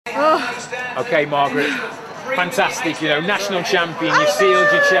Okay, Margaret. Fantastic, you know, national champion. You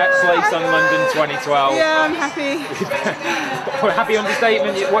sealed your place on London 2012. Yeah, I'm happy. Happy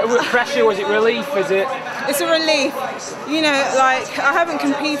understatement. What pressure? Was it relief? Is it? It's a relief. You know, like I haven't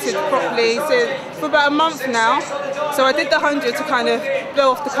competed properly for about a month now. So I did the 100 to kind of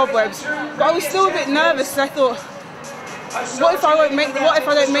blow off the cobwebs. But I was still a bit nervous because I thought, what if I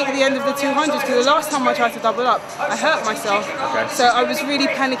don't make the end of the 200? Because the last time I tried to double up, I hurt myself. Okay. So I was really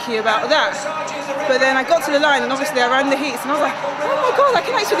panicky about that. But then I got to the line and obviously I ran the heats and I was like, oh my God, I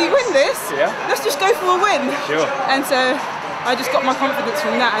can actually win this. Yeah. Let's just go for a win. Sure. And so I just got my confidence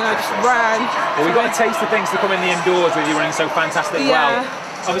from that and I just ran. Well, we've got a taste of things to come in the indoors with you running so fantastic well.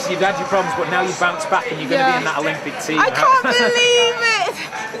 Obviously you've had your problems, but now you've bounced back and you're going to be in that Olympic team. I can't believe it!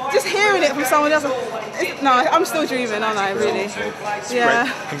 Just hearing it from someone else. No, I'm still dreaming, aren't I, really? Yeah.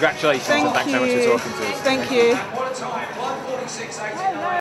 Great. Congratulations and thanks so much for talking to us. Thank you.